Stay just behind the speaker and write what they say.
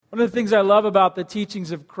One of the things I love about the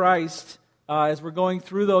teachings of Christ as we're going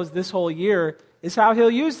through those this whole year is how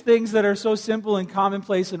he'll use things that are so simple and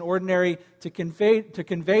commonplace and ordinary to convey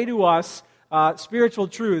to us spiritual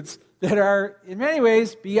truths that are, in many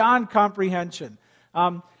ways, beyond comprehension.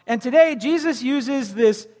 And today, Jesus uses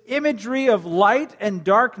this imagery of light and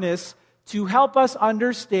darkness to help us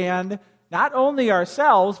understand not only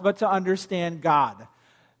ourselves, but to understand God.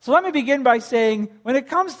 So let me begin by saying, when it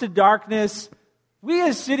comes to darkness, we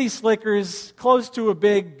as city slickers close to a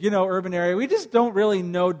big, urban area, we just don't really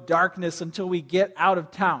know darkness until we get out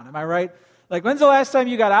of town. Am I right? Like, when's the last time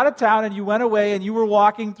you got out of town and you went away and you were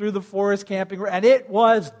walking through the forest camping and it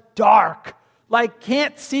was dark? Like,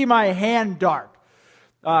 can't see my hand dark.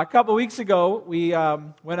 A couple weeks ago, we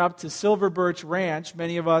went up to Silver Birch Ranch,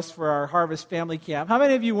 many of us for our Harvest Family Camp. How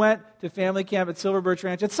many of you went to family camp at Silver Birch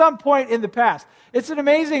Ranch at some point in the past? It's an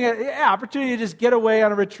amazing opportunity to just get away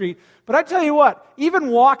on a retreat. But I tell you what, even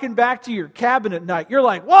walking back to your cabin at night, you're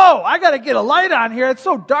like, whoa, I got to get a light on here. It's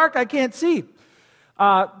so dark I can't see.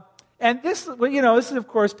 And this is, of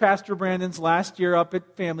course, Pastor Brandon's last year up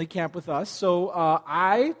at family camp with us. So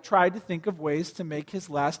I tried to think of ways to make his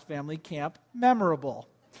last family camp memorable.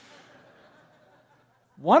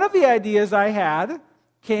 One of the ideas I had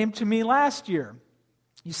came to me last year.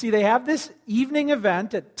 You see, they have this evening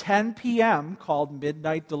event at 10 p.m. called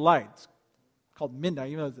Midnight Delight. It's called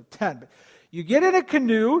midnight, even though it's at 10. But you get in a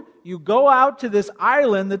canoe, you go out to this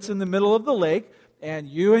island that's in the middle of the lake, and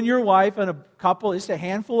you and your wife and a couple, just a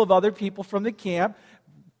handful of other people from the camp,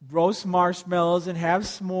 roast marshmallows and have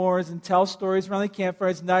s'mores and tell stories around the campfire.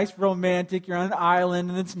 It's nice, romantic. You're on an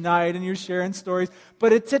island and it's night and you're sharing stories.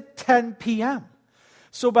 But it's at 10 p.m.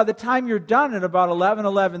 So by the time you're done at about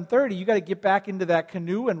 11:30, you got to get back into that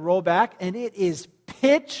canoe and row back, and it is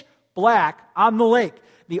pitch black on the lake.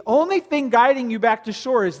 The only thing guiding you back to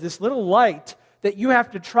shore is this little light that you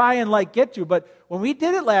have to try and get to. But when we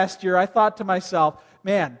did it last year, I thought to myself,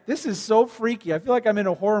 man, this is so freaky. I feel like I'm in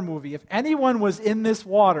a horror movie. If anyone was in this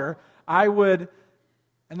water, I would...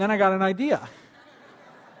 And then I got an idea.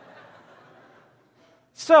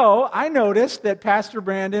 So I noticed that Pastor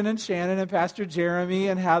Brandon and Shannon and Pastor Jeremy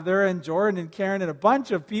and Heather and Jordan and Karen and a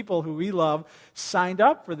bunch of people who we love signed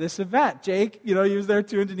up for this event. Jake, he was there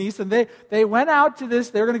too, and Denise, and they went out to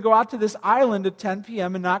this. They were going to go out to this island at 10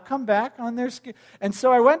 p.m. and not come back on their ski. And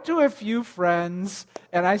so I went to a few friends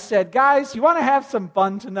and I said, guys, you want to have some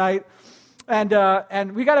fun tonight?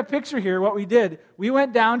 And we got a picture here. What we did, we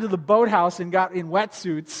went down to the boathouse and got in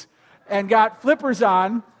wetsuits and got flippers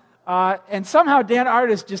on. And somehow Dan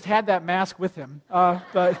Artis just had that mask with him.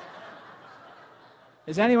 But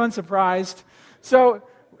is anyone surprised? So,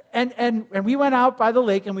 and we went out by the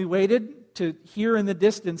lake and we waited to hear in the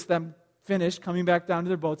distance them finish coming back down to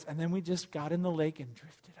their boats. And then we just got in the lake and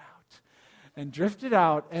drifted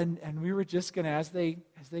out. And we were just going to, as they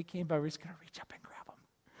came by, we were just going to reach up and grab them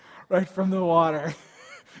right from the water.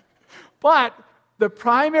 But the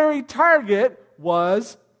primary target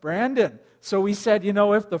was Brandon. So we said,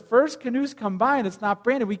 if the first canoes come by and it's not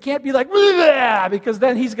Brandon, we can't be like, bleh, because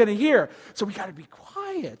then he's going to hear. So we got to be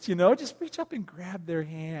quiet, just reach up and grab their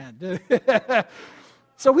hand.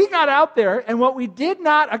 So we got out there, and what we did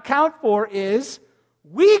not account for is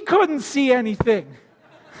we couldn't see anything.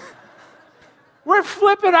 We're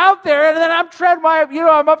flipping out there, and then I'm treading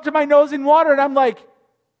I'm up to my nose in water, and I'm like,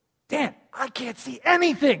 Dan, I can't see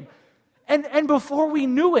anything. And before we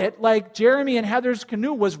knew it, Jeremy and Heather's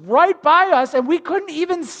canoe was right by us, and we couldn't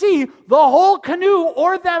even see the whole canoe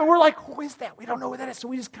or them. We're like, who is that? We don't know who that is. So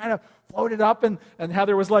we just kind of floated up, and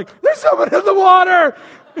Heather was like, there's someone in the water.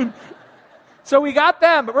 So we got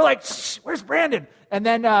them, but we're like, shh, where's Brandon? And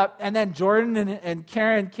then Jordan and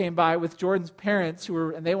Karen came by with Jordan's parents,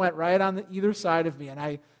 and they went right on either side of me, and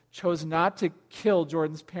I chose not to kill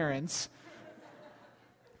Jordan's parents.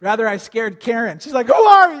 Rather, I scared Karen. She's like, who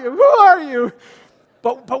are you? Who are you?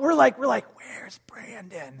 But we're like, where's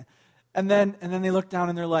Brandon? And then they look down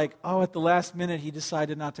and they're like, oh, at the last minute he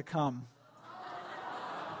decided not to come.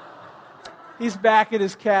 He's back at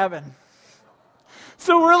his cabin.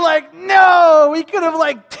 So we're like, no, we could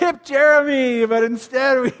have tipped Jeremy, but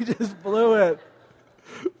instead we just blew it.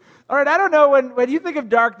 All right, I don't know, when you think of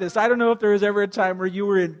darkness, I don't know if there was ever a time where you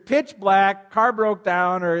were in pitch black, car broke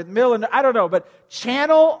down, or in the middle, I don't know, but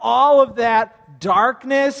channel all of that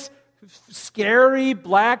darkness, scary,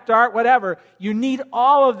 black, dark, whatever. You need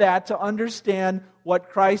all of that to understand what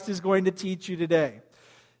Christ is going to teach you today.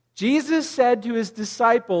 Jesus said to his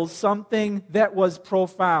disciples something that was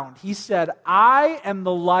profound. He said, I am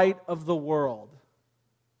the light of the world.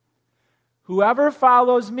 Whoever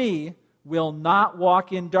follows me will not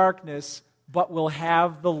walk in darkness, but will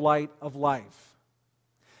have the light of life.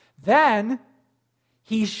 Then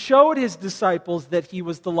he showed his disciples that he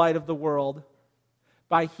was the light of the world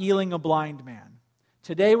by healing a blind man.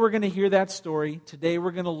 Today we're going to hear that story. Today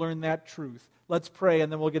we're going to learn that truth. Let's pray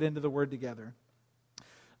and then we'll get into the Word together.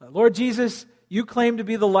 Lord Jesus, you claim to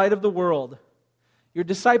be the light of the world. Your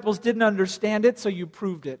disciples didn't understand it, so you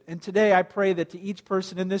proved it. And today I pray that to each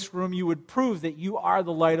person in this room you would prove that you are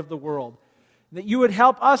the light of the world. That you would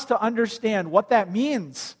help us to understand what that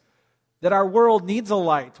means, that our world needs a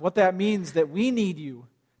light, what that means that we need you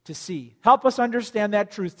to see. Help us understand that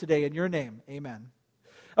truth today in your name. Amen.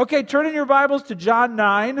 Okay, turn in your Bibles to John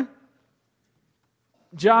 9.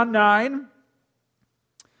 John 9.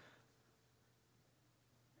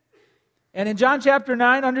 And in John chapter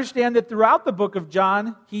 9, understand that throughout the book of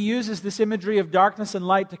John, he uses this imagery of darkness and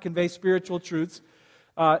light to convey spiritual truths.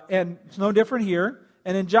 And it's no different here.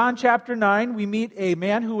 And in John chapter 9, we meet a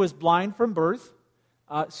man who was blind from birth.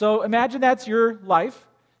 So imagine that's your life.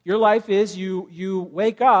 Your life is you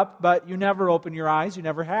wake up, but you never open your eyes. You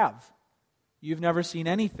never have. You've never seen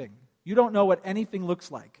anything. You don't know what anything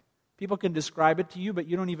looks like. People can describe it to you, but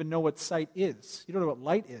you don't even know what sight is. You don't know what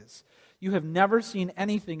light is. You have never seen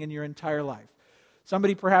anything in your entire life.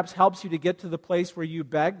 Somebody perhaps helps you to get to the place where you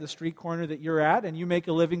beg, the street corner that you're at, and you make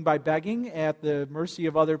a living by begging at the mercy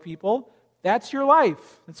of other people. That's your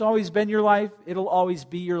life. It's always been your life. It'll always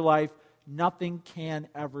be your life. Nothing can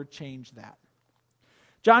ever change that.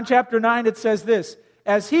 John chapter 9, it says this,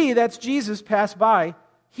 as he, that's Jesus, passed by,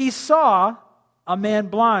 he saw a man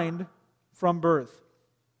blind from birth.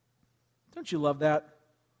 Don't you love that?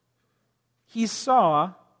 He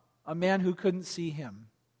saw a man who couldn't see him.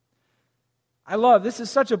 This is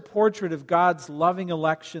such a portrait of God's loving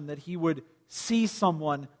election, that he would see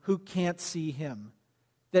someone who can't see him.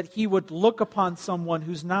 That he would look upon someone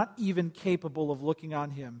who's not even capable of looking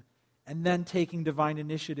on him, and then taking divine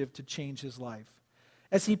initiative to change his life.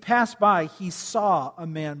 As he passed by, he saw a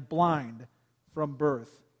man blind from birth.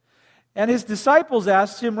 And his disciples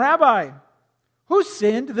asked him, Rabbi, who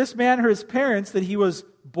sinned, this man or his parents, that he was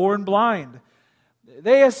born blind?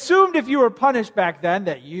 They assumed if you were punished back then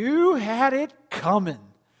that you had it coming.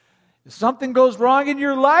 If something goes wrong in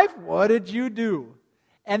your life, what did you do?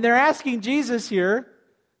 And they're asking Jesus here,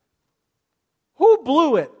 who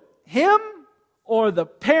blew it? Him or the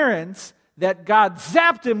parents that God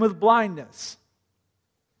zapped him with blindness?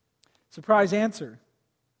 Surprise answer.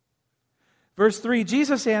 Verse 3,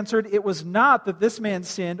 Jesus answered, it was not that this man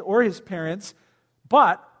sinned or his parents,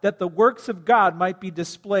 but that the works of God might be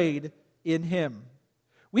displayed in him.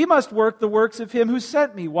 We must work the works of him who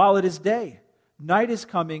sent me while it is day. Night is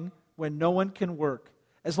coming when no one can work.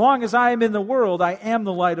 As long as I am in the world, I am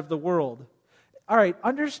the light of the world. All right,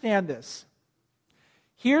 understand this.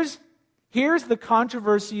 Here's the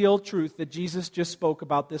controversial truth that Jesus just spoke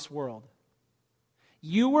about this world.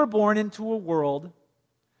 You were born into a world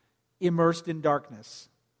immersed in darkness.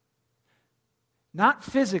 Not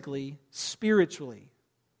physically, spiritually.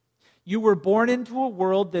 You were born into a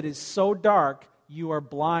world that is so dark, you are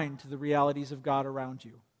blind to the realities of God around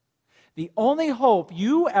you. The only hope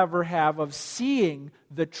you ever have of seeing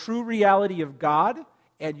the true reality of God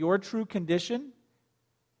and your true condition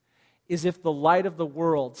is if the light of the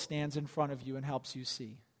world stands in front of you and helps you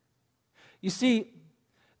see. You see,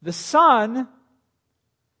 the sun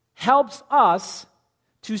helps us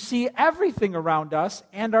to see everything around us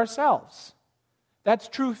and ourselves. That's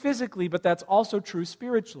true physically, but that's also true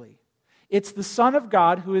spiritually. It's the Son of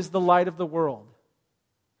God who is the light of the world.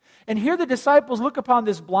 And here the disciples look upon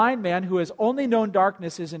this blind man who has only known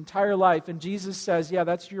darkness his entire life, and Jesus says, yeah,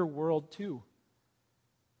 that's your world too.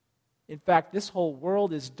 In fact, this whole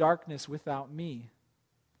world is darkness without me.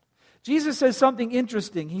 Jesus says something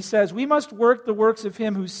interesting. He says, we must work the works of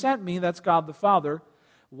him who sent me, that's God the Father,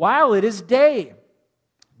 while it is day.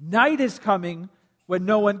 Night is coming when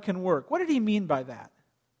no one can work. What did he mean by that?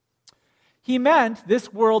 He meant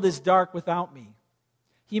this world is dark without me.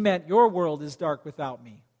 He meant your world is dark without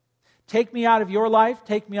me. Take me out of your life,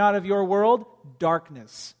 take me out of your world,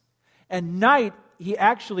 darkness. And night, he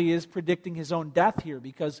actually is predicting his own death here,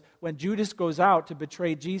 because when Judas goes out to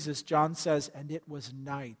betray Jesus, John says, and it was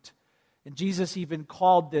night. And Jesus even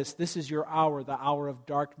called this is your hour, the hour of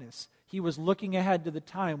darkness. He was looking ahead to the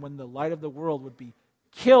time when the light of the world would be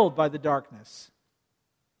killed by the darkness.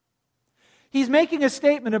 He's making a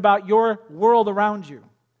statement about your world around you.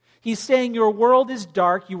 He's saying your world is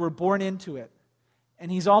dark, you were born into it.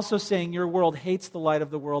 And he's also saying your world hates the light of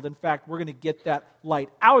the world. In fact, we're going to get that light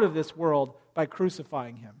out of this world by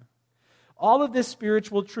crucifying him. All of this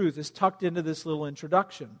spiritual truth is tucked into this little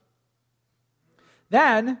introduction.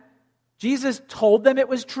 Then, Jesus told them it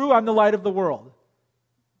was true, I'm the light of the world.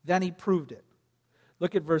 Then he proved it.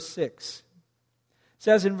 Look at verse 6. It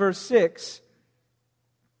says in verse 6,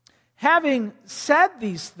 having said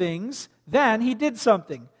these things, then he did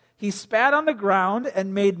something. He spat on the ground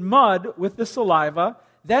and made mud with the saliva.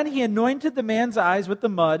 Then he anointed the man's eyes with the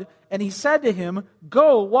mud, and he said to him,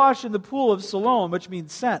 go wash in the pool of Siloam, which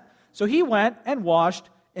means sent. So he went and washed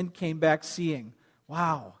and came back seeing.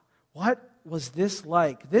 Wow, what was this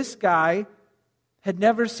like? This guy had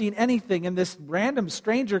never seen anything, and this random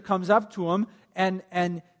stranger comes up to him,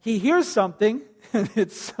 and he hears something, and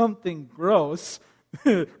it's something gross.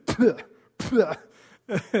 Ew, do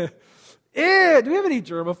we have any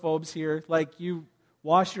germaphobes here? Like you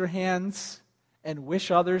wash your hands and wish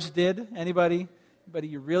others did? Anybody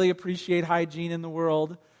you really appreciate hygiene in the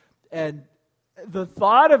world? And the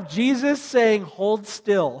thought of Jesus saying, hold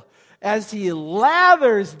still, as he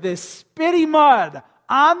lathers this spitty mud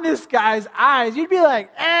on this guy's eyes, you'd be like,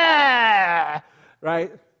 ah,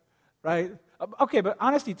 right? Okay, but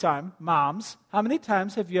honesty time, moms, how many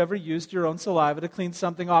times have you ever used your own saliva to clean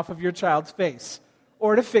something off of your child's face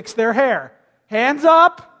or to fix their hair? Hands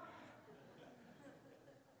up.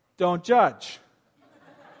 Don't judge.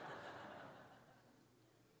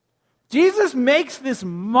 Jesus makes this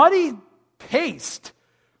muddy paste,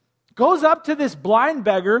 goes up to this blind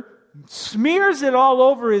beggar, smears it all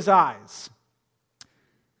over his eyes.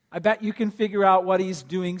 I bet you can figure out what he's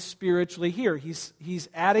doing spiritually here. He's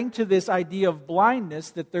adding to this idea of blindness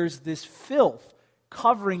that there's this filth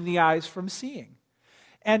covering the eyes from seeing.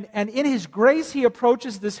 And in his grace, he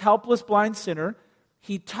approaches this helpless blind sinner.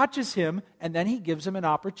 He touches him, and then he gives him an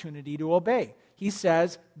opportunity to obey. He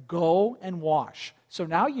says, go and wash. So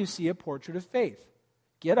now you see a portrait of faith.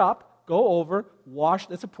 Get up, go over, wash.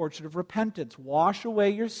 That's a portrait of repentance. Wash away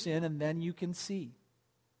your sin, and then you can see.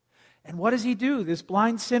 And what does he do? This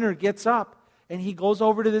blind sinner gets up, and he goes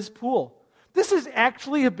over to this pool. This is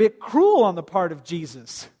actually a bit cruel on the part of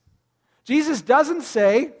Jesus. Jesus doesn't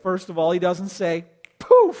say, first of all, he doesn't say,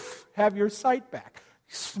 poof, have your sight back.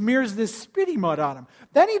 He smears this spitty mud on him.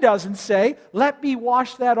 Then he doesn't say, let me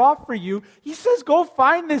wash that off for you. He says, go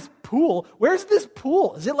find this pool. Where's this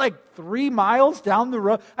pool? Is it like 3 miles down the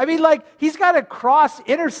road? I mean, like, he's got to cross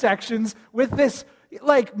intersections with this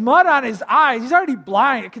like mud on his eyes. He's already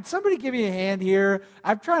blind. Can somebody give me a hand here?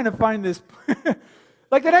 I'm trying to find this.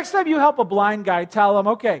 Like the next time you help a blind guy, tell him,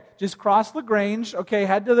 okay, just cross LaGrange, okay,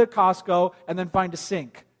 head to the Costco, and then find a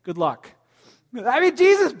sink. Good luck. I mean,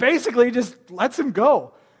 Jesus basically just lets him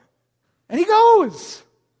go. And he goes.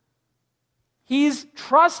 He's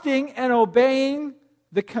trusting and obeying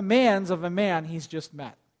the commands of a man he's just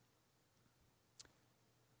met.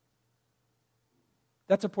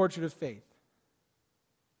 That's a portrait of faith.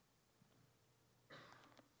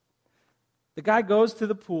 The guy goes to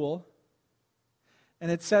the pool,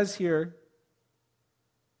 and it says here,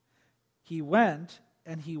 he went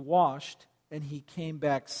and he washed and he came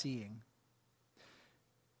back seeing.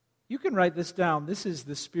 You can write this down. This is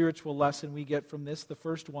the spiritual lesson we get from this, the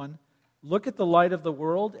first one. Look at the light of the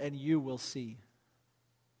world and you will see.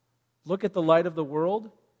 Look at the light of the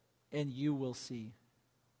world and you will see.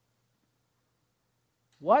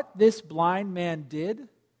 What this blind man did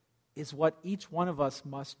is what each one of us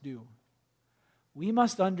must do. We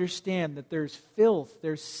must understand that there's filth,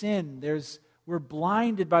 there's sin, we're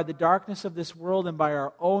blinded by the darkness of this world and by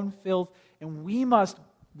our own filth, and we must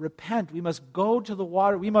repent. We must go to the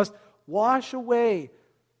water. We must wash away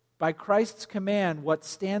by Christ's command what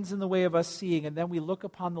stands in the way of us seeing, and then we look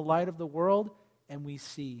upon the light of the world and we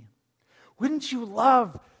see. Wouldn't you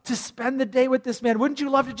love to spend the day with this man? Wouldn't you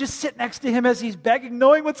love to just sit next to him as he's begging,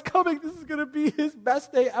 knowing what's coming? This is going to be his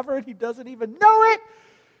best day ever, and he doesn't even know it.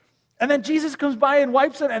 And then Jesus comes by and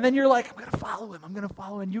wipes it, and then you're like, I'm going to follow him.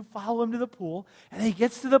 And you follow him to the pool, and then he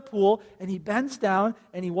gets to the pool, and he bends down,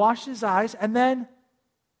 and he washes his eyes, and then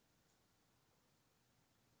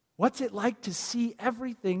what's it like to see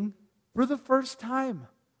everything for the first time?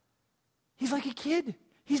 He's like a kid.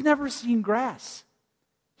 He's never seen grass.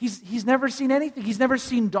 He's never seen anything. He's never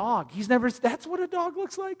seen dog. That's what a dog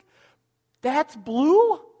looks like. That's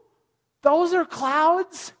blue? Those are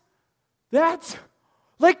clouds? That's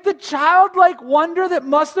like the childlike wonder that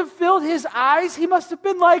must have filled his eyes. He must have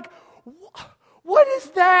been like, what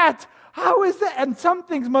is that? How is that? And some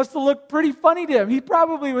things must have looked pretty funny to him. He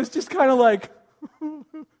probably was just kind of like,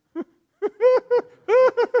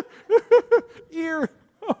 ear.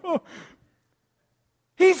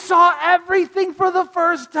 He saw everything for the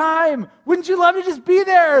first time. Wouldn't you love to just be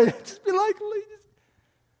there? Just be like,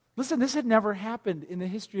 listen, this had never happened in the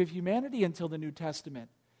history of humanity until the New Testament.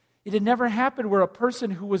 It had never happened where a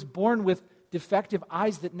person who was born with defective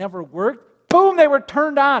eyes that never worked, boom, they were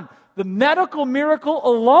turned on. The medical miracle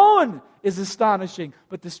alone is astonishing,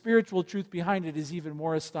 but the spiritual truth behind it is even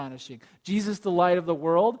more astonishing. Jesus, the light of the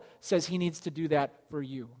world, says he needs to do that for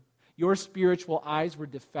you. Your spiritual eyes were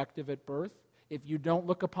defective at birth. If you don't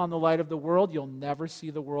look upon the light of the world, you'll never see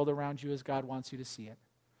the world around you as God wants you to see it.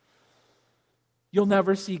 You'll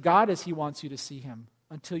never see God as he wants you to see him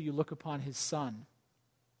until you look upon his Son.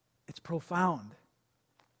 It's profound.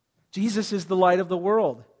 Jesus is the light of the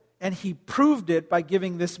world, and he proved it by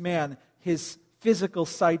giving this man his physical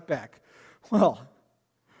sight back. Well,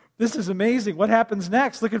 this is amazing. What happens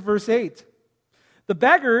next? Look at verse 8. The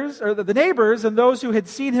beggars, or the neighbors, and those who had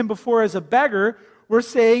seen him before as a beggar were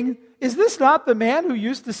saying, "Is this not the man who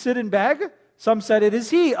used to sit and beg?" Some said, "It is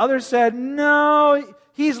he." Others said, "No,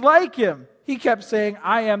 he's like him." He kept saying,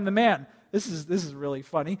 "I am the man." This is really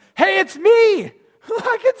funny. "Hey, it's me!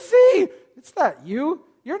 I can see! It's not you.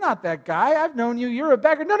 You're not that guy. I've known you. You're a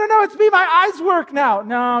beggar." No, it's me. My eyes work now."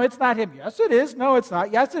 "No, it's not him." "Yes, it is." "No, it's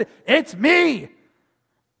not." "Yes, it is." "It's me."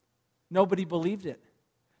 Nobody believed it.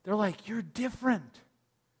 They're like, "You're different.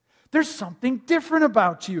 There's something different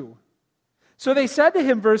about you." So they said to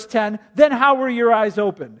him, verse 10, "Then how were your eyes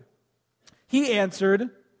opened?" He answered,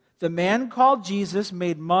 "The man called Jesus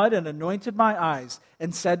made mud and anointed my eyes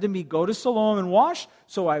and said to me, 'Go to Siloam and wash.'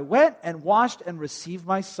 So I went and washed and received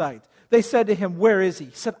my sight." They said to him, "Where is he?"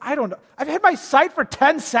 He said, "I don't know. I've had my sight for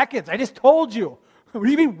 10 seconds. I just told you." "What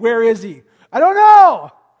do you mean, where is he?" "I don't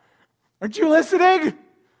know." Aren't you listening?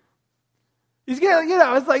 He's getting,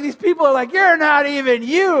 it's like these people are like, "You're not even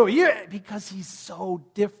you." Because he's so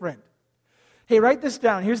different. Hey, write this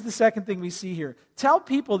down. Here's the second thing we see here. Tell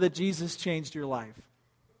people that Jesus changed your life.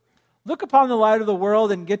 Look upon the light of the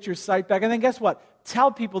world and get your sight back. And then guess what?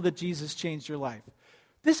 Tell people that Jesus changed your life.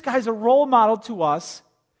 This guy's a role model to us.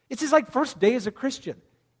 It's his first day as a Christian.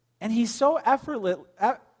 And he's so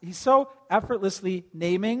effortlessly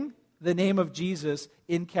naming the name of Jesus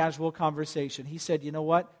in casual conversation. He said, "You know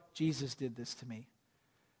what? Jesus did this to me."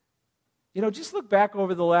 Just look back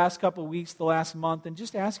over the last couple weeks, the last month, and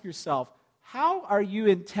just ask yourself, how are you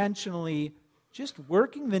intentionally just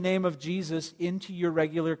working the name of Jesus into your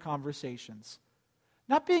regular conversations?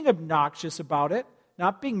 Not being obnoxious about it,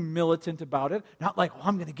 not being militant about it, not like,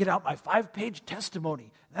 "I'm going to get out my 5-page testimony,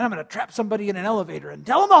 and then I'm going to trap somebody in an elevator and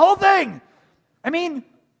tell them the whole thing." I mean,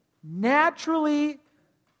 naturally,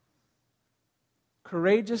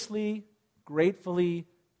 courageously, gratefully,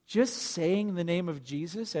 just saying the name of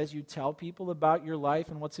Jesus as you tell people about your life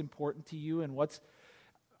and what's important to you and what's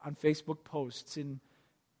on Facebook posts and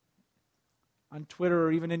on Twitter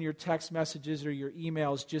or even in your text messages or your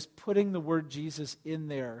emails, just putting the word Jesus in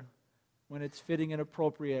there when it's fitting and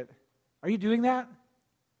appropriate. Are you doing that?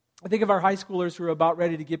 I think of our high schoolers who are about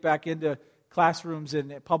ready to get back into classrooms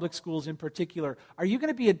and public schools in particular. Are you going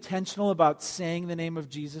to be intentional about saying the name of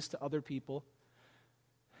Jesus to other people?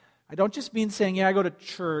 I don't just mean saying, "Yeah, I go to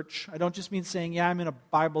church." I don't just mean saying, "Yeah, I'm in a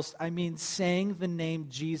Bible." I mean saying the name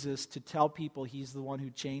Jesus to tell people he's the one who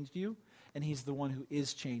changed you and he's the one who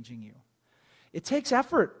is changing you. It takes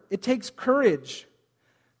effort. It takes courage.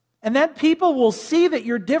 And then people will see that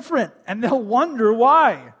you're different and they'll wonder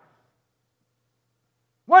why.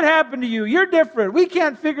 "What happened to you? You're different. We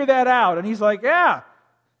can't figure that out." And he's like, "Yeah,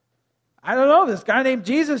 I don't know. This guy named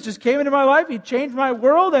Jesus just came into my life. He changed my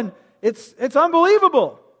world and it's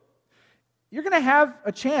unbelievable." You're going to have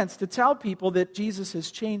a chance to tell people that Jesus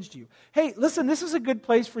has changed you. Hey, listen, this is a good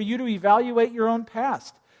place for you to evaluate your own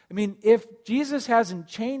past. I mean, if Jesus hasn't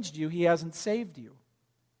changed you, he hasn't saved you.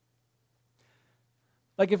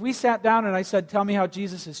 Like if we sat down and I said, "Tell me how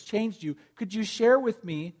Jesus has changed you," could you share with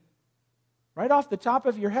me, right off the top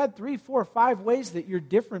of your head, 3, 4, 5 ways that you're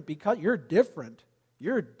different because you're different?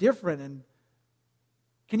 You're different. And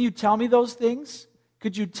can you tell me those things?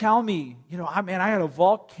 Could you tell me, I had a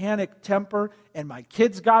volcanic temper, and my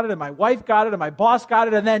kids got it, and my wife got it, and my boss got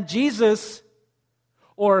it, and then Jesus.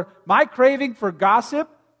 Or my craving for gossip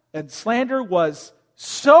and slander was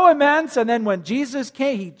so immense, and then when Jesus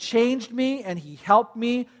came, he changed me, and he helped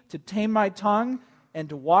me to tame my tongue and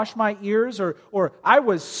to wash my ears. Or I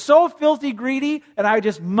was so filthy greedy, and I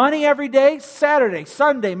just money every day, Saturday,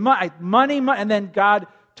 Sunday, money, and then God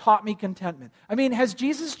taught me contentment. I mean, has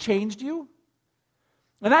Jesus changed you?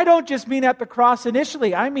 And I don't just mean at the cross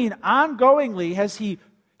initially. I mean ongoingly.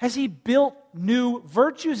 Has he built new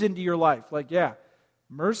virtues into your life?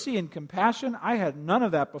 Mercy and compassion. I had none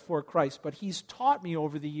of that before Christ, but he's taught me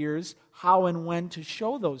over the years how and when to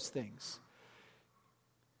show those things.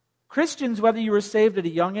 Christians, whether you were saved at a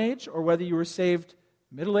young age or whether you were saved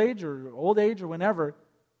middle age or old age or whenever,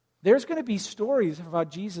 there's going to be stories of how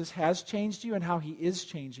Jesus has changed you and how he is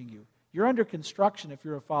changing you. You're under construction if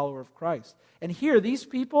you're a follower of Christ. And here, these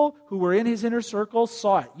people who were in his inner circle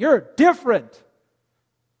saw it. You're different.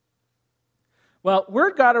 Well,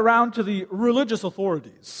 word got around to the religious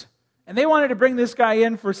authorities. And they wanted to bring this guy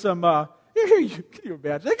in for some, can you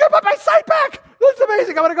imagine? They got my sight back! That's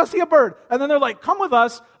amazing, I want to go see a bird. And then they're like, come with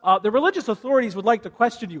us. The religious authorities would like to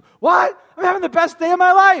question you. What? I'm having the best day of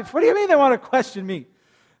my life. What do you mean they want to question me?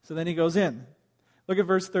 So then he goes in. Look at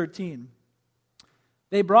verse 13.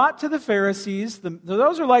 They brought to the Pharisees,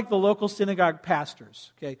 those are like the local synagogue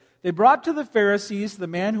pastors. Okay, they brought to the Pharisees the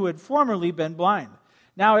man who had formerly been blind.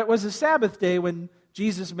 Now it was a Sabbath day when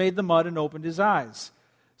Jesus made the mud and opened his eyes.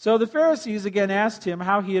 So the Pharisees again asked him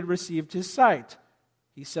how he had received his sight.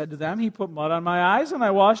 He said to them, he put mud on my eyes and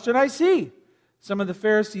I washed and I see. Some of the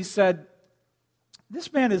Pharisees said,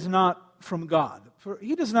 this man is not from God, for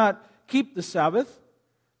he does not keep the Sabbath.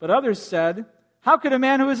 But others said, how could a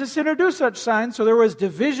man who is a sinner do such signs? So there was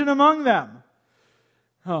division among them.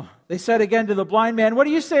 They said again to the blind man, what do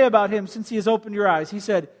you say about him since he has opened your eyes? He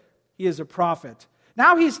said, he is a prophet.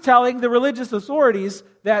 Now he's telling the religious authorities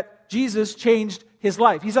that Jesus changed his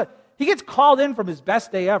life. He gets called in from his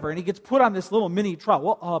best day ever, and he gets put on this little mini trial.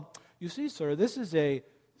 Well, you see, sir, this is a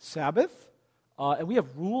Sabbath, and we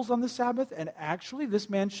have rules on the Sabbath, and actually this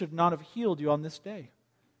man should not have healed you on this day.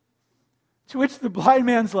 To which the blind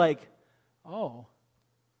man's like, oh,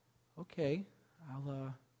 okay,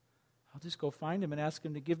 I'll just go find him and ask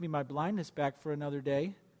him to give me my blindness back for another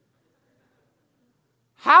day.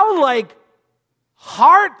 How,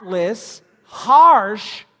 heartless,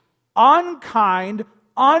 harsh, unkind,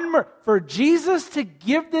 for Jesus to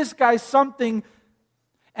give this guy something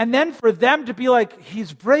and then for them to be like,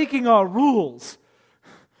 he's breaking our rules.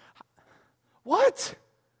 What?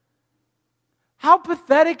 How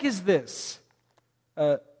pathetic is this?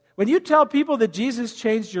 When you tell people that Jesus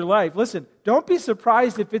changed your life, listen, don't be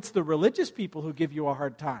surprised if it's the religious people who give you a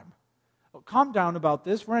hard time. Calm down about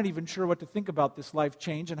this. We're not even sure what to think about this life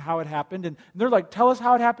change and how it happened. And they're like, tell us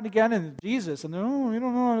how it happened again. And Jesus. And they're, we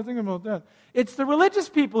don't know how to think about that. It's the religious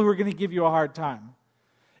people who are going to give you a hard time.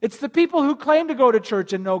 It's the people who claim to go to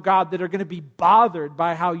church and know God that are going to be bothered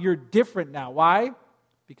by how you're different now. Why?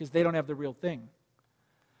 Because they don't have the real thing.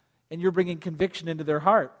 And you're bringing conviction into their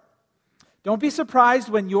heart. Don't be surprised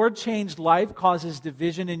when your changed life causes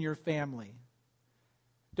division in your family.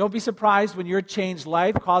 Don't be surprised when your changed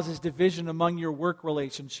life causes division among your work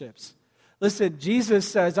relationships. Listen, Jesus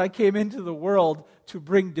says, I came into the world to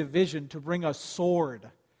bring division, to bring a sword.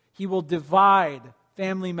 He will divide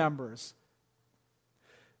family members.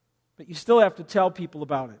 But you still have to tell people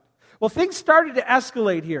about it. Well, things started to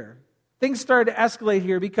escalate here. Things started to escalate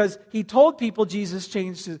here because he told people Jesus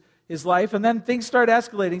changed his life, and then things start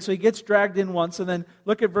escalating, so he gets dragged in once, and then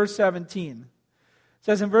look at verse 17. It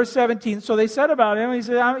says in verse 17, so they said about him, he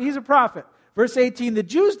said, he's a prophet. Verse 18, the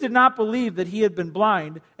Jews did not believe that he had been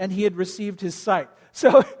blind and he had received his sight.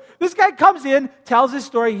 So this guy comes in, tells his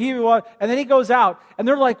story, and then he goes out, and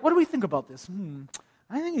they're like, what do we think about this?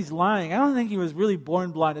 I think he's lying. I don't think he was really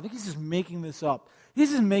born blind. I think he's just making this up. He's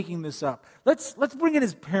just making this up. Let's bring in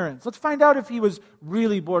his parents. Let's find out if he was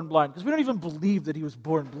really born blind, because we don't even believe that he was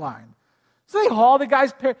born blind. So they haul the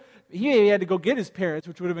guy's parents. He had to go get his parents,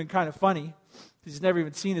 which would have been kind of funny. He's never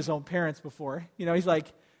even seen his own parents before. He's like,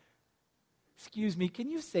 excuse me, can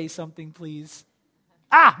you say something, please?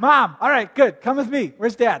 Mom, all right, good, come with me.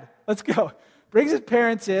 Where's Dad? Let's go. Brings his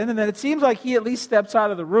parents in, and then it seems like he at least steps out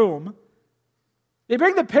of the room. They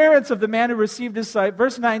bring the parents of the man who received his sight,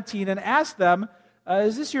 verse 19, and ask them,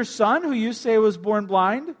 is this your son who you say was born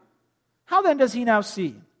blind? How then does he now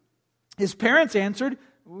see? His parents answered,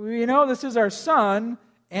 this is our son,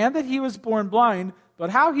 and that he was born blind, but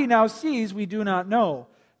how he now sees we do not know,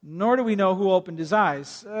 nor do we know who opened his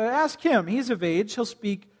eyes. Ask him. He's of age. He'll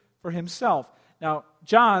speak for himself. Now,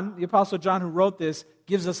 John, the Apostle John who wrote this,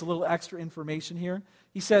 gives us a little extra information here.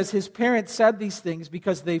 He says his parents said these things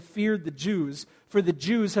because they feared the Jews, for the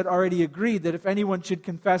Jews had already agreed that if anyone should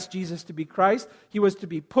confess Jesus to be Christ, he was to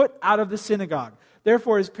be put out of the synagogue.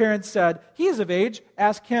 Therefore his parents said, he is of age,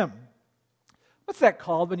 ask him. What's that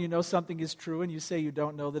called when you know something is true and you say you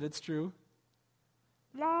don't know that it's true?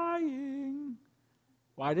 Lying.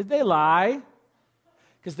 Why did they lie?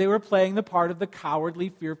 Because they were playing the part of the cowardly,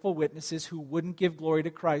 fearful witnesses who wouldn't give glory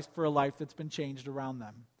to Christ for a life that's been changed around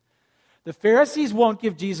them. The Pharisees won't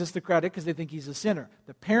give Jesus the credit because they think he's a sinner.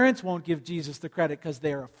 The parents won't give Jesus the credit because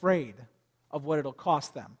they're afraid of what it'll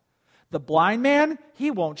cost them. The blind man,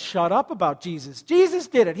 he won't shut up about Jesus. Jesus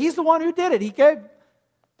did it. He's the one who did it. He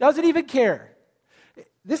doesn't even care.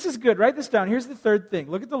 This is good. Write this down. Here's the third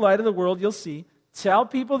thing. Look at the light of the world. You'll see. Tell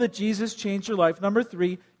people that Jesus changed your life. Number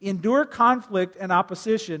 3, endure conflict and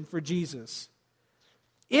opposition for Jesus.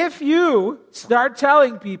 If you start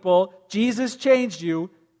telling people Jesus changed you,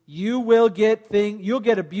 you'll get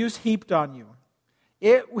abuse heaped on you.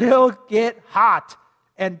 It will get hot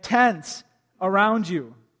and tense around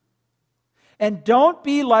you. And don't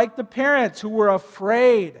be like the parents who were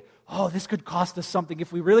afraid. Oh, this could cost us something.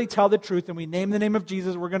 If we really tell the truth and we name the name of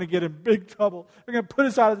Jesus, we're going to get in big trouble. They're going to put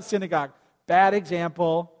us out of the synagogue. Bad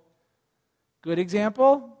example. Good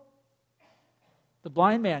example? The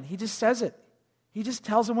blind man. He just says it. He just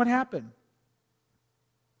tells him what happened.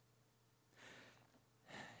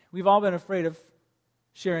 We've all been afraid of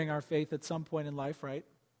sharing our faith at some point in life, right?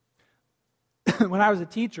 When I was a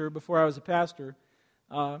teacher, before I was a pastor,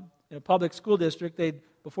 in a public school district,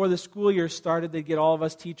 before the school year started, they'd get all of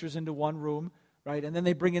us teachers into one room, right? And then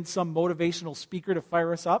they bring in some motivational speaker to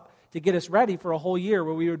fire us up, to get us ready for a whole year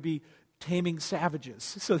where we would be taming savages.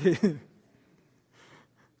 So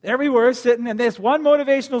there we were sitting, and this one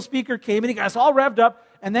motivational speaker came, and he got us all revved up,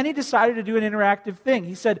 and then he decided to do an interactive thing.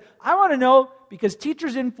 He said, I want to know, because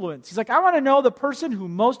teachers influence. He's like, I want to know the person who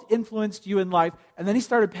most influenced you in life. And then he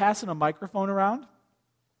started passing a microphone around.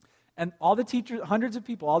 And all the teachers, hundreds of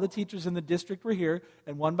people, all the teachers in the district were here,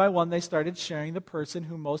 and one by one they started sharing the person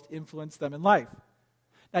who most influenced them in life.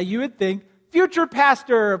 Now you would think, future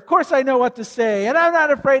pastor, of course I know what to say, and I'm not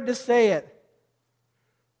afraid to say it.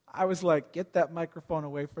 I was like, get that microphone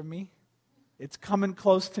away from me. It's coming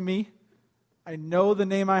close to me. I know the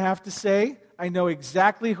name I have to say. I know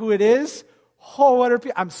exactly who it is. Oh, what are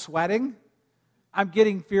people? I'm sweating. I'm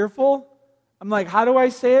getting fearful. I'm like, how do I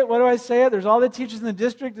say it? What do I say it? There's all the teachers in the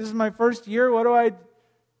district. This is my first year. What do I...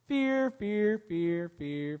 Fear, fear, fear,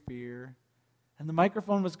 fear, fear. And the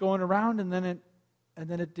microphone was going around, and then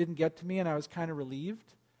it didn't get to me, and I was kind of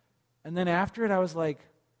relieved. And then after it, I was like,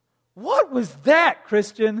 what was that,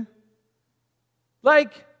 Christian?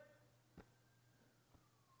 Like,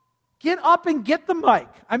 get up and get the mic.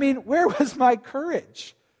 I mean, where was my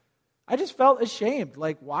courage? I just felt ashamed.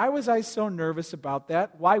 Like, why was I so nervous about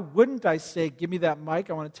that? Why wouldn't I say, give me that mic,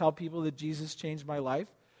 I want to tell people that Jesus changed my life?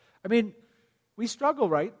 I mean, we struggle,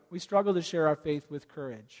 right? We struggle to share our faith with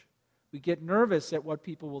courage. We get nervous at what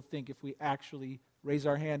people will think if we actually raise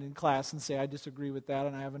our hand in class and say, I disagree with that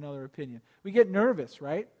and I have another opinion. We get nervous,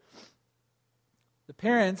 right? The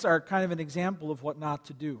parents are kind of an example of what not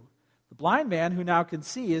to do. The blind man who now can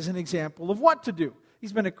see is an example of what to do.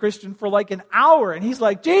 He's been a Christian for like an hour, and he's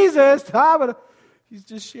like, Jesus, he's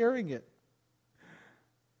just sharing it.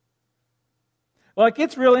 Well, it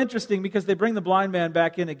gets real interesting because they bring the blind man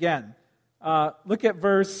back in again. Look at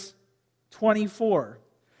verse 24.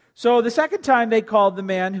 So the second time they called the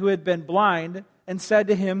man who had been blind and said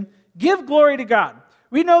to him, give glory to God.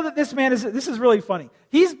 We know that this is really funny.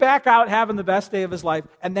 He's back out having the best day of his life,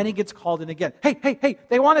 and then he gets called in again. Hey,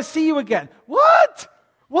 they want to see you again. What?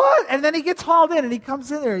 And then he gets hauled in, and he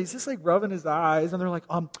comes in there. He's just like rubbing his eyes, and they're like,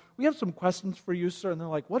 we have some questions for you, sir. And they're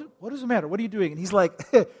like, what is the matter? What are you doing? And he's like,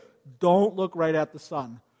 don't look right at the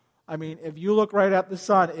sun. I mean, if you look right at the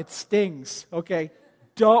sun, it stings, okay?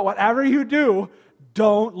 Whatever you do,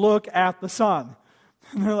 don't look at the sun.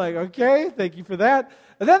 And they're like, okay, thank you for that.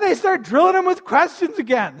 And then they start drilling him with questions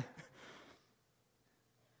again.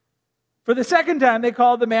 For the second time, they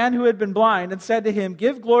called the man who had been blind and said to him,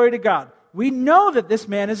 give glory to God. We know that this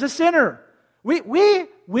man is a sinner. We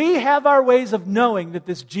have our ways of knowing that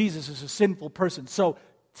this Jesus is a sinful person. So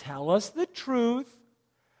tell us the truth.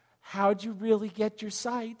 How'd you really get your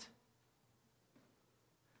sight?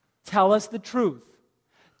 Tell us the truth.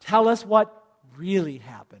 Tell us what really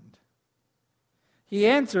happened. He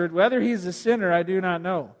answered, whether he's a sinner, I do not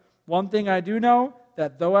know. One thing I do know,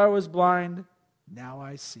 that though I was blind, now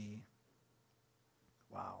I see.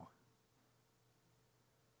 Wow.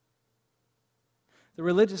 The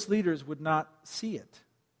religious leaders would not see it.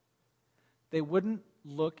 They wouldn't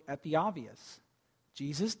look at the obvious.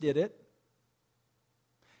 Jesus did it,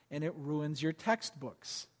 and it ruins your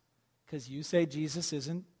textbooks because you say Jesus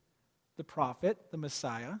isn't the prophet, the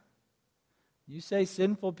Messiah. You say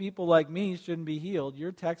sinful people like me shouldn't be healed.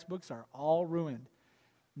 Your textbooks are all ruined.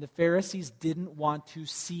 And the Pharisees didn't want to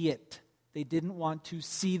see it. They didn't want to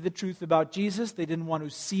see the truth about Jesus. They didn't want to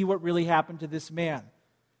see what really happened to this man.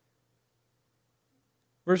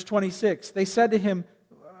 Verse 26, they said to him,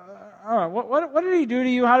 what did he do to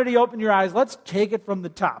you? How did he open your eyes? Let's take it from the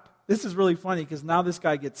top. This is really funny because now this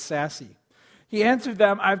guy gets sassy. He answered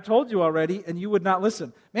them, I've told you already, and you would not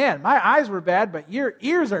listen. Man, my eyes were bad, but your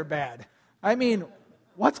ears are bad. I mean,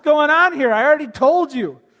 what's going on here? I already told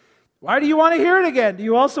you. Why do you want to hear it again? Do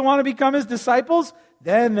you also want to become his disciples?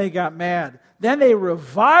 Then they got mad. Then they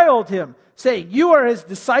reviled him, saying, "You are his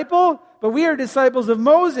disciple, but we are disciples of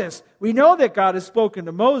Moses. We know that God has spoken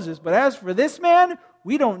to Moses, but as for this man,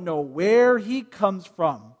 we don't know where he comes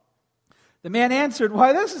from." The man answered,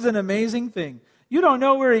 "Why, this is an amazing thing. You don't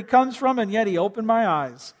know where he comes from, and yet he opened my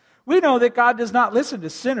eyes. We know that God does not listen to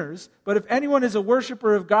sinners, but if anyone is a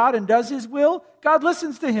worshiper of God and does his will, God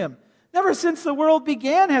listens to him. Never since the world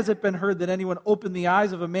began has it been heard that anyone opened the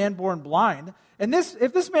eyes of a man born blind. And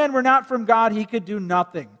if this man were not from God, he could do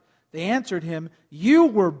nothing." They answered him, "You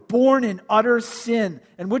were born in utter sin,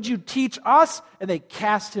 and would you teach us?" And they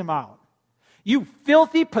cast him out. "You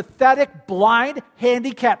filthy, pathetic, blind,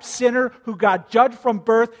 handicapped sinner who got judged from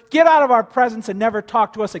birth, get out of our presence and never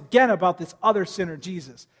talk to us again about this other sinner,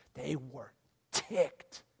 Jesus." They were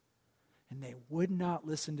ticked, and they would not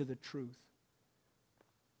listen to the truth.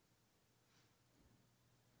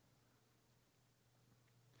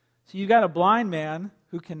 So you got a blind man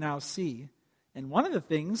who can now see. And one of the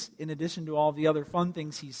things, in addition to all the other fun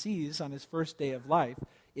things he sees on his first day of life,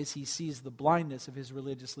 is he sees the blindness of his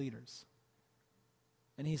religious leaders.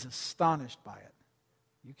 And he's astonished by it.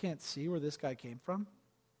 You can't see where this guy came from?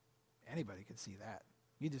 Anybody could see that.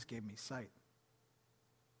 You just gave me sight.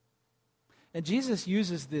 And Jesus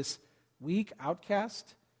uses this weak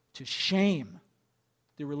outcast to shame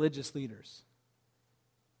the religious leaders.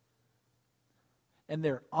 And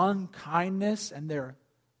their unkindness and their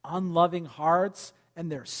unloving hearts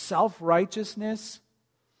and their self-righteousness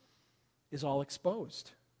is all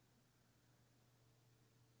exposed.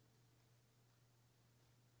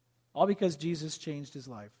 All because Jesus changed his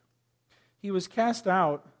life. He was cast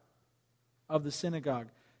out of the synagogue.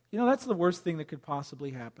 You know, that's the worst thing that could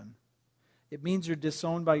possibly happen. It means you're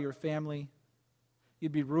disowned by your family.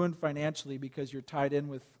 You'd be ruined financially because you're tied in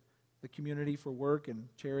with the community for work and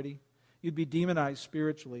charity. You'd be demonized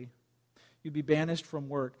spiritually. You'd be banished from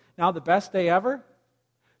work. Now, the best day ever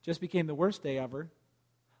just became the worst day ever,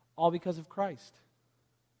 all because of Christ.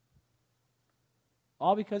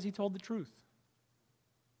 All because he told the truth.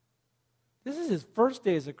 This is his first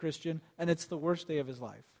day as a Christian, and it's the worst day of his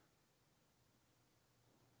life.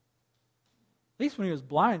 At least when he was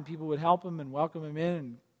blind, people would help him and welcome him in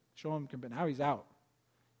and show him, but now he's out.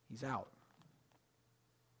 He's out.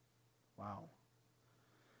 Wow.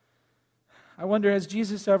 I wonder, has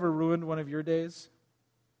Jesus ever ruined one of your days?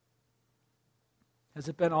 Has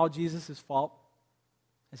it been all Jesus' fault?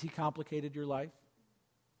 Has he complicated your life?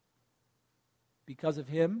 Because of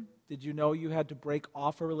him, did you know you had to break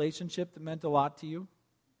off a relationship that meant a lot to you?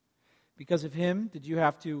 Because of him, did you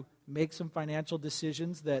have to make some financial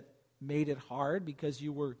decisions that made it hard because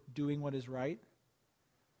you were doing what is right?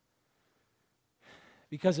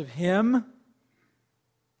 Because of him,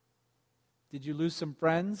 did you lose some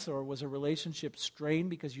friends, or was a relationship strained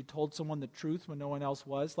because you told someone the truth when no one else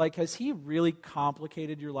was? Like, has he really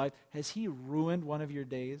complicated your life? Has he ruined one of your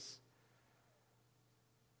days?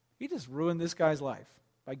 He just ruined this guy's life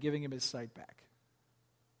by giving him his sight back.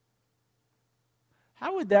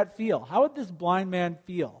 How would that feel? How would this blind man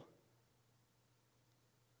feel?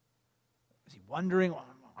 Is he wondering,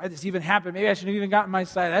 why did this even happen? Maybe I shouldn't have even gotten my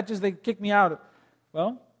sight. They kicked me out.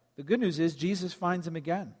 Well, the good news is Jesus finds him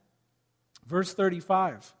again. Verse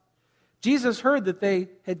 35. Jesus heard that they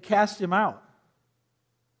had cast him out.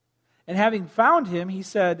 And having found him, he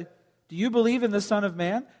said, "Do you believe in the Son of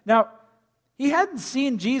Man?" Now, he hadn't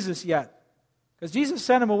seen Jesus yet. Because Jesus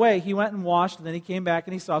sent him away. He went and washed, and then he came back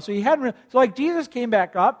and he saw. So Jesus came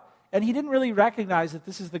back up, and he didn't really recognize that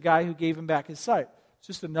this is the guy who gave him back his sight. It's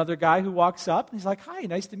just another guy who walks up, and he's like, "Hi,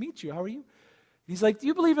 nice to meet you. How are you?" He's like, "Do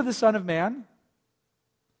you believe in the Son of Man?"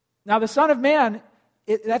 Now, the Son of Man,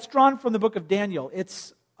 that's drawn from the book of Daniel.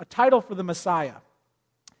 It's a title for the Messiah.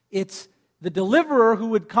 It's the deliverer who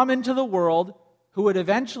would come into the world, who would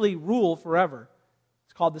eventually rule forever.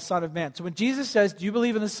 It's called the Son of Man. So when Jesus says, "Do you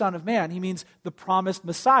believe in the Son of Man?" he means the promised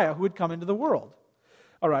Messiah who would come into the world.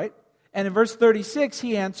 All right? And in verse 36,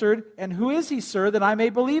 he answered, "And who is he, sir, that I may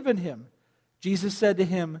believe in him?" Jesus said to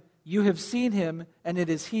him, "You have seen him, and it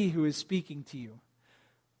is he who is speaking to you."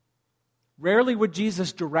 Rarely would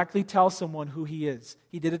Jesus directly tell someone who he is.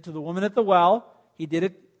 He did it to the woman at the well. He did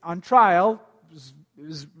it on trial. It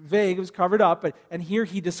was vague. It was covered up. And here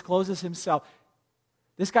he discloses himself.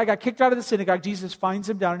 This guy got kicked out of the synagogue. Jesus finds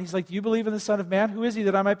him down, and he's like, "Do you believe in the Son of Man? Who is he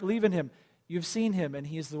that I might believe in him?" You've seen him, and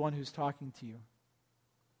he is the one who's talking to you.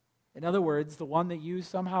 In other words, the one that you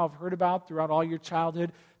somehow have heard about throughout all your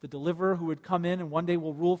childhood, the deliverer who would come in and one day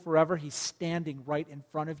will rule forever, he's standing right in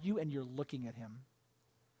front of you, and you're looking at him.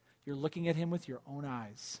 You're looking at him with your own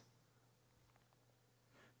eyes.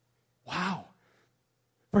 Wow.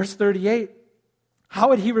 Verse 38. How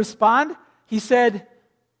would he respond? He said,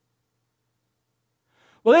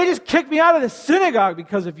 Well, they just kicked me out of the synagogue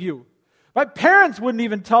because of you. My parents wouldn't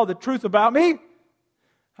even tell the truth about me.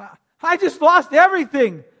 I just lost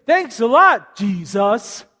everything. Thanks a lot,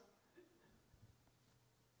 Jesus.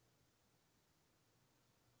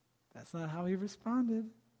 That's not how he responded.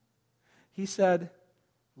 He said,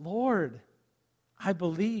 Lord, I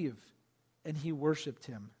believe. And he worshiped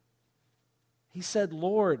him. He said,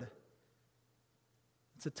 Lord.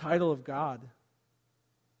 It's a title of God.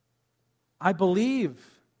 I believe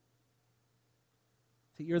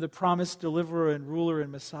that you're the promised deliverer and ruler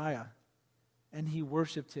and Messiah. And he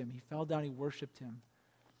worshiped him. He fell down, he worshiped him.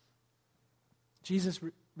 Jesus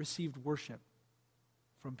received worship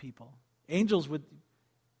from people. Angels would,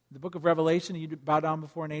 in the book of Revelation, you'd bow down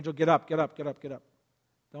before an angel, get up, get up, get up, get up.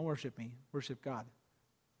 Don't worship me, worship God.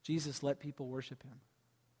 Jesus let people worship him.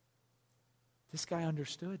 This guy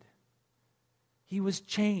understood. He was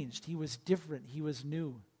changed. He was different. He was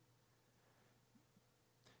new.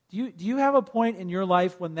 Do you have a point in your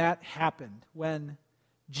life when that happened? When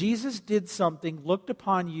Jesus did something, looked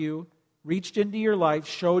upon you, reached into your life,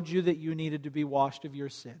 showed you that you needed to be washed of your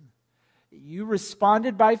sin. You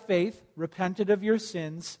responded by faith, repented of your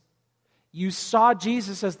sins. You saw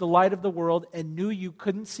Jesus as the light of the world and knew you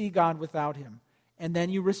couldn't see God without him. And then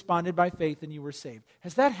you responded by faith and you were saved.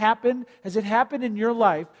 Has that happened? Has it happened in your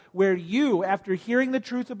life where you, after hearing the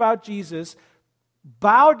truth about Jesus,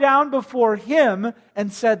 bowed down before him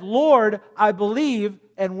and said, Lord, I believe,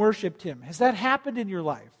 and worshiped him? Has that happened in your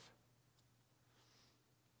life?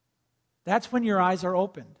 That's when your eyes are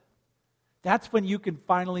opened. That's when you can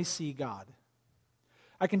finally see God.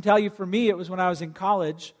 I can tell you, for me, it was when I was in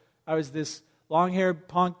college. I was this long-haired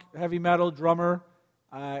punk, heavy metal drummer.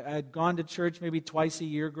 I had gone to church maybe twice a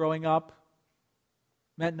year growing up.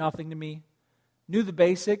 Meant nothing to me. Knew the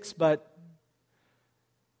basics, but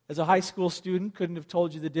as a high school student, couldn't have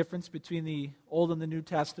told you the difference between the Old and the New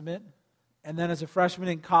Testament. And then as a freshman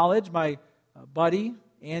in college, my buddy,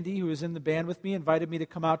 Andy, who was in the band with me, invited me to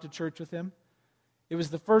come out to church with him. It was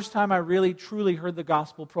the first time I really, truly heard the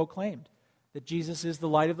gospel proclaimed. That Jesus is the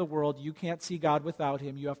light of the world. You can't see God without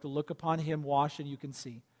him. You have to look upon him, wash, and you can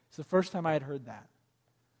see. It's the first time I had heard that.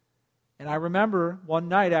 And I remember one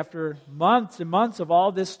night, after months and months of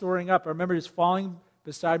all this storing up, I remember just falling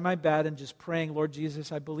beside my bed and just praying, Lord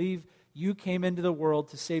Jesus, I believe you came into the world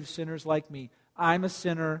to save sinners like me. I'm a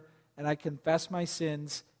sinner, and I confess my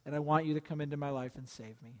sins, and I want you to come into my life and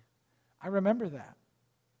save me. I remember that.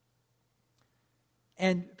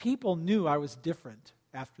 And people knew I was different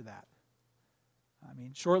after that. I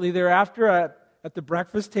mean, shortly thereafter, at the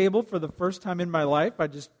breakfast table, for the first time in my life, I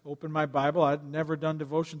just opened my Bible. I'd never done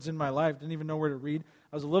devotions in my life, didn't even know where to read.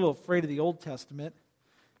 I was a little afraid of the Old Testament.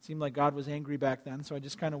 It seemed like God was angry back then, so I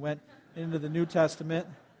just kind of went into the New Testament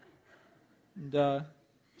and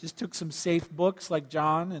just took some safe books like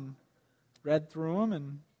John and read through them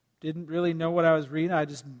and didn't really know what I was reading. I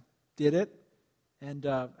just did it. And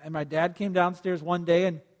my dad came downstairs one day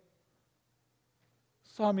and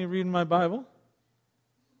saw me reading my Bible,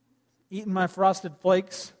 eating my Frosted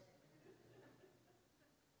Flakes.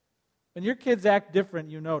 When your kids act different,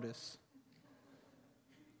 you notice.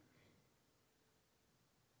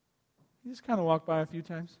 You just kind of walk by a few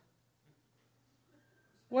times.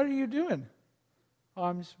 What are you doing? Oh,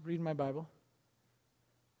 I'm just reading my Bible.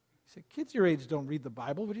 He said, kids your age don't read the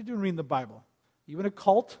Bible. What are you doing reading the Bible? You in a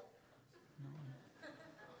cult? No.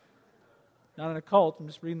 Not in a cult. I'm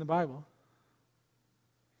just reading the Bible.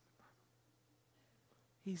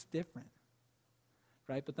 He's different,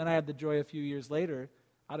 right? But then I had the joy a few years later,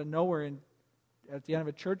 out of nowhere, at the end of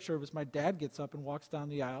a church service, my dad gets up and walks down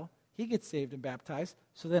the aisle. He gets saved and baptized.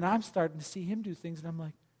 So then I'm starting to see him do things, and I'm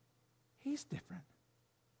like, he's different.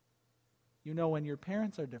 You know, when your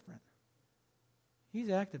parents are different, he's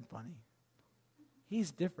acting funny.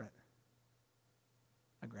 He's different.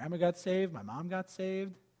 My grandma got saved. My mom got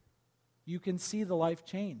saved. You can see the life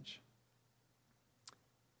change.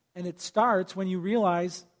 And it starts when you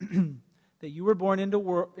realize that you were born into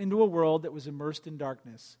a world that was immersed in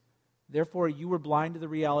darkness. Therefore, you were blind to the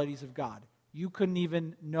realities of God. You couldn't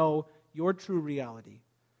even know your true reality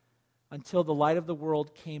until the light of the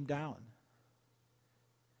world came down.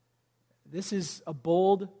 This is a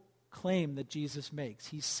bold claim that Jesus makes.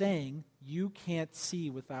 He's saying you can't see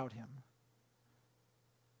without him.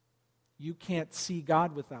 You can't see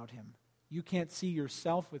God without him. You can't see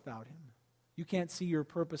yourself without him. You can't see your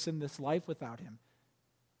purpose in this life without him.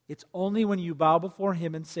 It's only when you bow before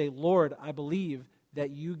him and say, Lord, I believe,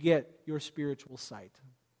 that you get your spiritual sight.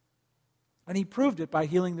 And he proved it by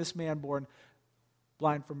healing this man born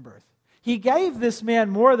blind from birth. He gave this man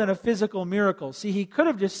more than a physical miracle. See, he could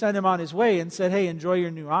have just sent him on his way and said, hey, enjoy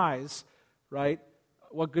your new eyes, right?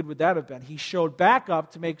 What good would that have been? He showed back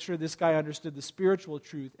up to make sure this guy understood the spiritual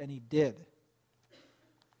truth, and he did.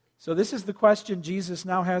 So this is the question Jesus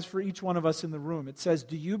now has for each one of us in the room. It says,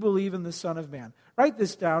 do you believe in the Son of Man? Write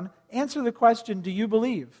this down. Answer the question, do you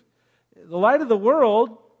believe? The light of the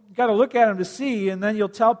world, you've got to look at him to see, and then you'll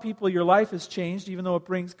tell people your life has changed, even though it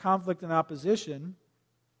brings conflict and opposition.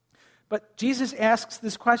 But Jesus asks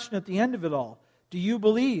this question at the end of it all. Do you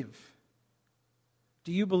believe?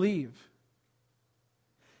 Do you believe?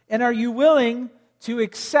 And are you willing to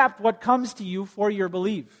accept what comes to you for your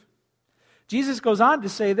belief? Jesus goes on to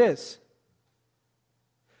say this.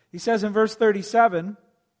 He says in verse 37,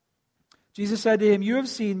 Jesus said to him, you have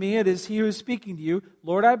seen me, it is he who is speaking to you.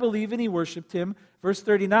 Lord, I believe, and he worshipped him. Verse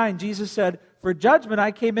 39, Jesus said, for judgment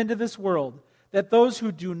I came into this world, that those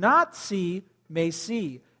who do not see may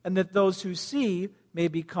see, and that those who see may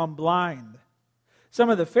become blind. Some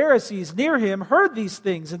of the Pharisees near him heard these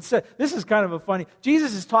things and said, this is kind of a funny,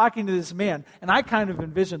 Jesus is talking to this man, and I kind of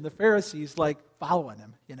envision the Pharisees like following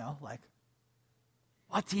him, like,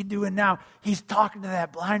 what's he doing now? He's talking to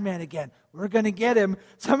that blind man again. We're going to get him.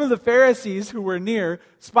 Some of the Pharisees who were near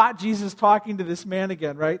spot Jesus talking to this man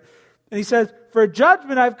again, right? And he says, for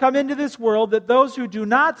judgment I've come into this world, that those who do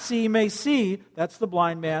not see may see, that's the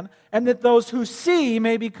blind man, and that those who see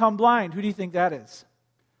may become blind. Who do you think that is?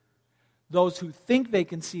 Those who think they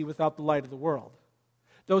can see without the light of the world.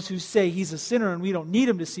 Those who say he's a sinner and we don't need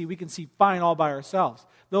him to see, we can see fine all by ourselves.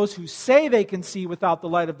 Those who say they can see without the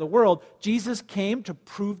light of the world, Jesus came to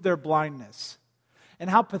prove their blindness. And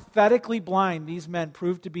how pathetically blind these men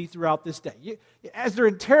proved to be throughout this day. As they're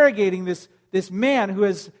interrogating this man who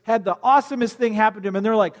has had the awesomest thing happen to him, and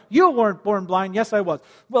they're like, you weren't born blind. Yes, I was.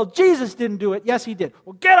 Well, Jesus didn't do it. Yes, he did.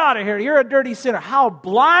 Well, get out of here. You're a dirty sinner. How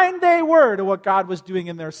blind they were to what God was doing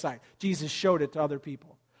in their sight. Jesus showed it to other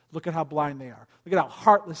people. Look at how blind they are. Look at how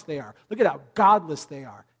heartless they are. Look at how godless they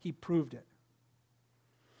are. He proved it.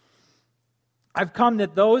 I've come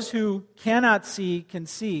that those who cannot see can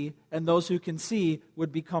see, and those who can see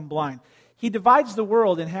would become blind. He divides the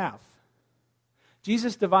world in half.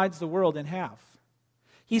 Jesus divides the world in half.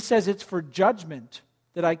 He says it's for judgment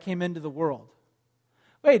that I came into the world.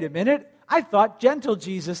 Wait a minute. I thought gentle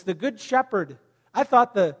Jesus, the good shepherd. I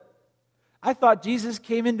thought Jesus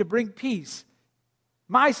came in to bring peace.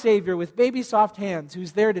 My Savior with baby soft hands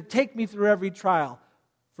who's there to take me through every trial.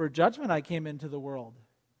 For judgment I came into the world.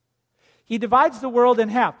 He divides the world in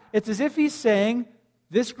half. It's as if he's saying,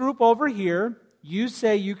 this group over here, you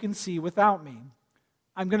say you can see without me.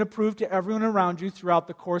 I'm going to prove to everyone around you throughout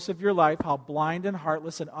the course of your life how blind and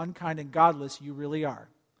heartless and unkind and godless you really are,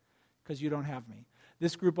 because you don't have me.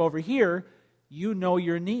 This group over here, you know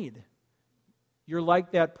your need. You're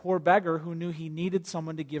like that poor beggar who knew he needed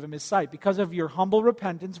someone to give him his sight. Because of your humble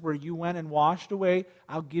repentance where you went and washed away,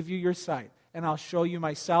 I'll give you your sight. And I'll show you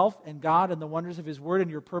myself and God and the wonders of his word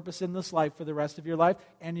and your purpose in this life for the rest of your life,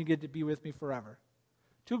 and you get to be with me forever.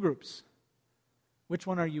 Two groups. Which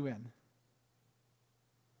one are you in?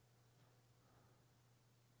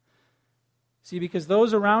 See, because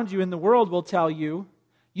those around you in the world will tell you,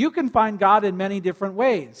 you can find God in many different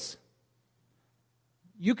ways.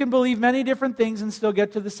 You can believe many different things and still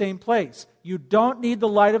get to the same place. You don't need the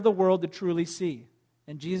light of the world to truly see.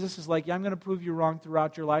 And Jesus is like, yeah, I'm going to prove you wrong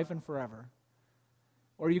throughout your life and forever.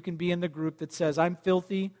 Or you can be in the group that says, I'm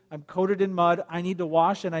filthy, I'm coated in mud, I need to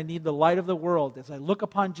wash, and I need the light of the world. As I look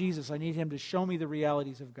upon Jesus, I need him to show me the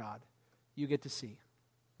realities of God. You get to see.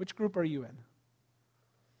 Which group are you in?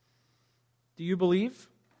 Do you believe?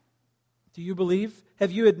 Do you believe?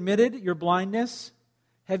 Have you admitted your blindness?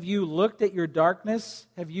 Have you looked at your darkness?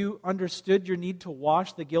 Have you understood your need to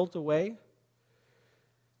wash the guilt away?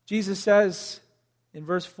 Jesus says in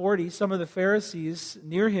verse 40, some of the Pharisees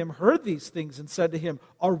near him heard these things and said to him,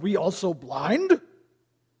 are we also blind?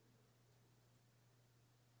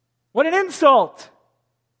 What an insult!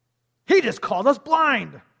 He just called us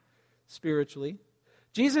blind, spiritually.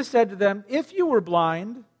 Jesus said to them, if you were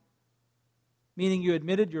blind, meaning you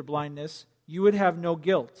admitted your blindness, you would have no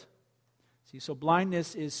guilt. See, so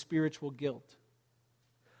blindness is spiritual guilt.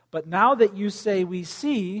 But now that you say we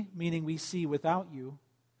see, meaning we see without you,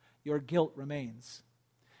 your guilt remains.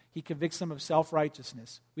 He convicts them of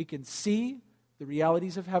self-righteousness. We can see the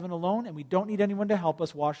realities of heaven alone, and we don't need anyone to help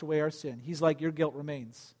us wash away our sin. He's like, your guilt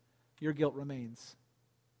remains. Your guilt remains.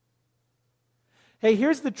 Hey,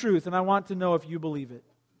 here's the truth, and I want to know if you believe it.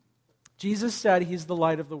 Jesus said he's the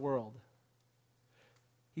light of the world.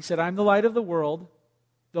 He said, I'm the light of the world.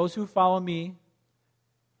 Those who follow me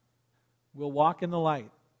will walk in the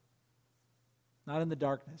light, not in the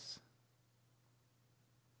darkness.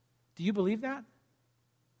 Do you believe that?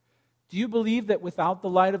 Do you believe that without the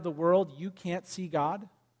light of the world, you can't see God?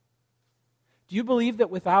 Do you believe that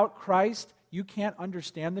without Christ, you can't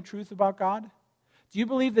understand the truth about God? Do you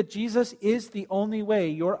believe that Jesus is the only way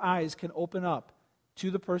your eyes can open up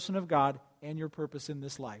to the person of God and your purpose in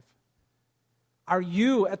this life? Are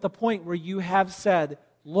you at the point where you have said,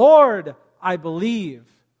 Lord, I believe?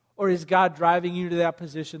 Or is God driving you to that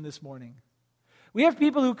position this morning? We have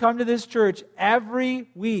people who come to this church every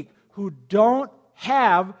week who don't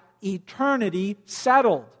have eternity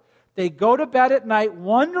settled. They go to bed at night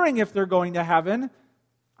wondering if they're going to heaven.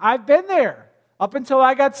 I've been there. Up until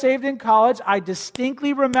I got saved in college, I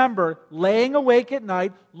distinctly remember laying awake at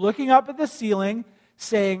night, looking up at the ceiling,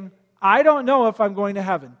 saying, I don't know if I'm going to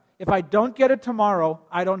heaven. If I don't get it tomorrow,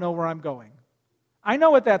 I don't know where I'm going. I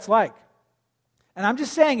know what that's like. And I'm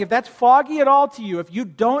just saying, if that's foggy at all to you, if you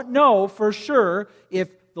don't know for sure if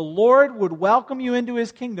the Lord would welcome you into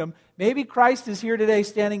His kingdom, maybe Christ is here today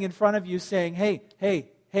standing in front of you saying,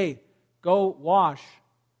 hey, go wash.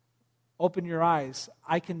 Open your eyes.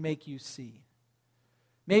 I can make you see.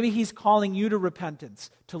 Maybe He's calling you to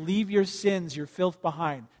repentance, to leave your sins, your filth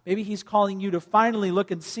behind. Maybe He's calling you to finally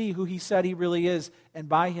look and see who He said He really is, and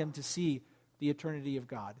by Him to see the eternity of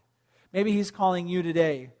God. Maybe He's calling you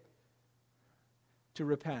today to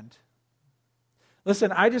repent.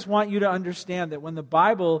 Listen, I just want you to understand that when the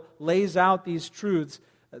Bible lays out these truths,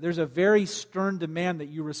 there's a very stern demand that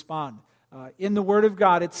you respond. In the Word of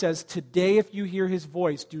God, it says, today if you hear His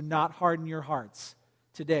voice, do not harden your hearts.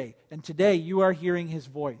 Today. And today you are hearing His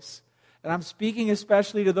voice. And I'm speaking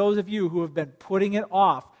especially to those of you who have been putting it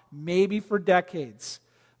off, maybe for decades.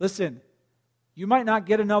 Listen, you might not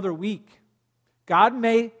get another week. God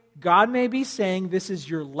may be saying this is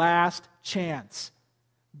your last chance.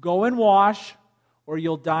 Go and wash, or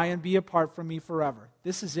you'll die and be apart from me forever.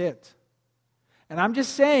 This is it. And I'm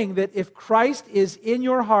just saying that if Christ is in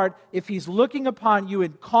your heart, if He's looking upon you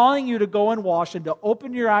and calling you to go and wash and to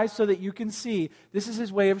open your eyes so that you can see, this is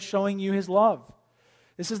His way of showing you His love.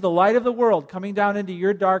 This is the light of the world coming down into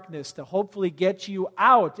your darkness to hopefully get you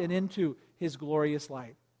out and into His glorious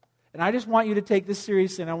light. And I just want you to take this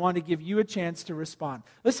seriously, and I want to give you a chance to respond.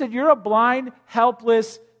 Listen, you're a blind,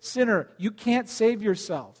 helpless sinner. You can't save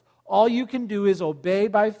yourself. All you can do is obey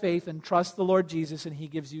by faith and trust the Lord Jesus, and He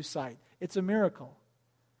gives you sight. It's a miracle.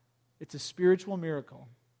 It's a spiritual miracle.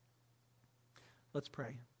 Let's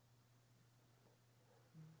pray.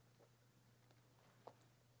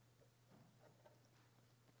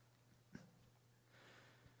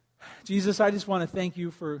 Jesus, I just want to thank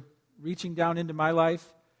You for reaching down into my life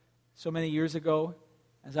so many years ago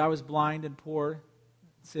as I was blind and poor and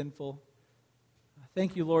sinful.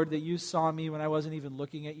 Thank You, Lord, that You saw me when I wasn't even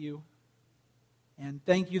looking at You. And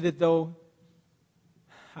thank You that though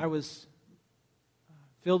I was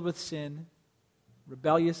filled with sin,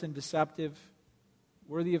 rebellious and deceptive,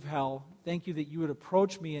 worthy of hell, thank You that You would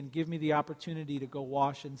approach me and give me the opportunity to go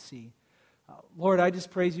wash and see. Lord, I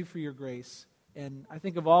just praise You for Your grace. And I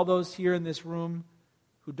think of all those here in this room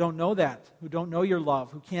who don't know that, who don't know Your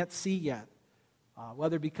love, who can't see yet,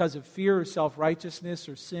 whether because of fear or self-righteousness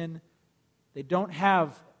or sin, they don't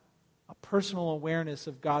have a personal awareness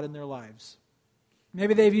of God in their lives.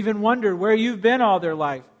 Maybe they've even wondered where You've been all their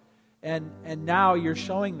life. And now You're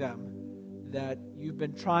showing them that You've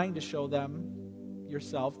been trying to show them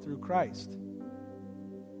Yourself through Christ.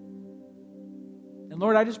 And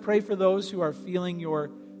Lord, I just pray for those who are feeling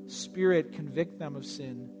Your Spirit convict them of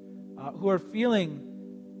sin, who are feeling,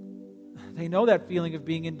 they know that feeling of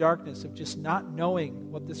being in darkness, of just not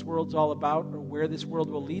knowing what this world's all about or where this world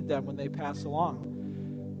will lead them when they pass along.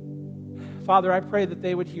 Father, I pray that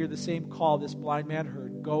they would hear the same call this blind man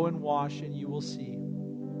heard, go and wash and you will see.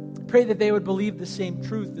 Pray that they would believe the same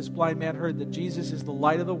truth this blind man heard, that Jesus is the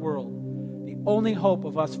light of the world, the only hope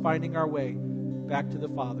of us finding our way back to the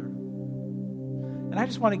Father. And I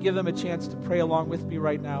just want to give them a chance to pray along with me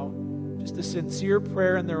right now, just a sincere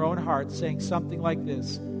prayer in their own heart, saying something like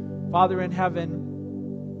this: Father in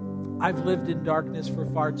heaven, I've lived in darkness for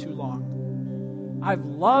far too long. I've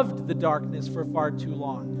loved the darkness for far too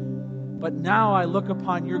long. But now I look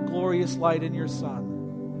upon your glorious light in your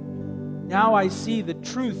Son. Now I see the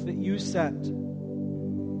truth that you sent.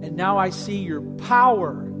 And now I see your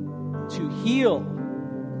power to heal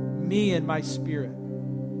me and my spirit.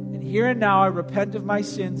 And here and now I repent of my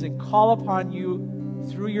sins and call upon you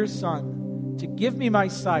through your Son to give me my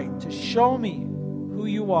sight, to show me who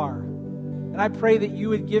you are. And I pray that you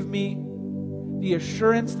would give me the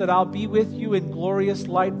assurance that I'll be with you in glorious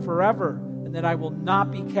light forever, and that I will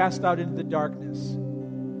not be cast out into the darkness.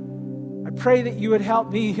 I pray that you would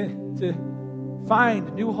help me to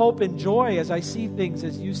find new hope and joy as I see things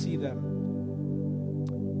as you see them.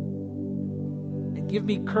 Give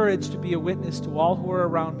me courage to be a witness to all who are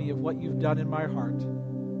around me of what you've done in my heart.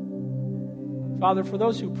 Father, for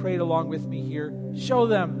those who prayed along with me here, show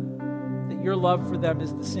them that your love for them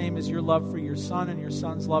is the same as your love for your son and your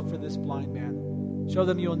son's love for this blind man. Show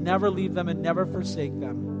them you'll never leave them and never forsake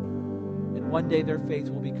them. And one day their faith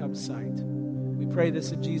will become sight. We pray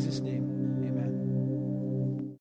this in Jesus' name.